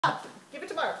Give it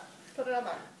to Mark. Put it on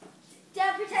Mark.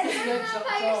 Dad, pretend you're doing it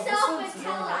by yourself and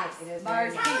tell us. Tell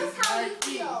us how you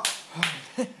feel.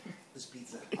 This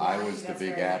pizza. I was the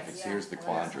big advocate. Here's the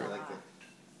quandary.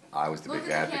 I was the big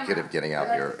advocate of getting out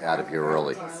of here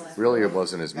early. Really, it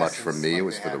wasn't as much for me. It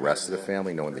was for the rest of the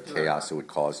family, knowing the chaos it would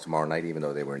cause tomorrow night, even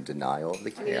though they were in denial of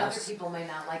the chaos. Other people may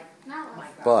not like.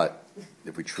 But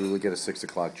if we truly get a 6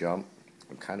 o'clock jump,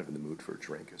 I'm kind of in the mood for a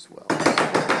drink as well.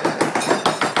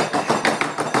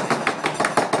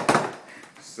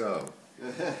 So.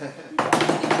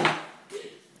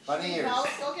 Funny ears.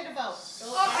 Go get a vote.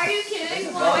 Oh, are you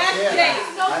kidding? Well,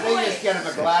 I think just get him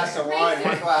a glass of wine,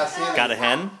 one glass in. Got a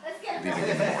hen?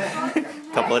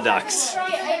 Couple of ducks. I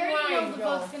already know the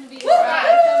vote's going to be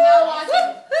right, so now watch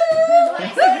it.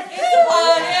 It's a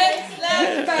party.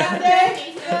 Let's party.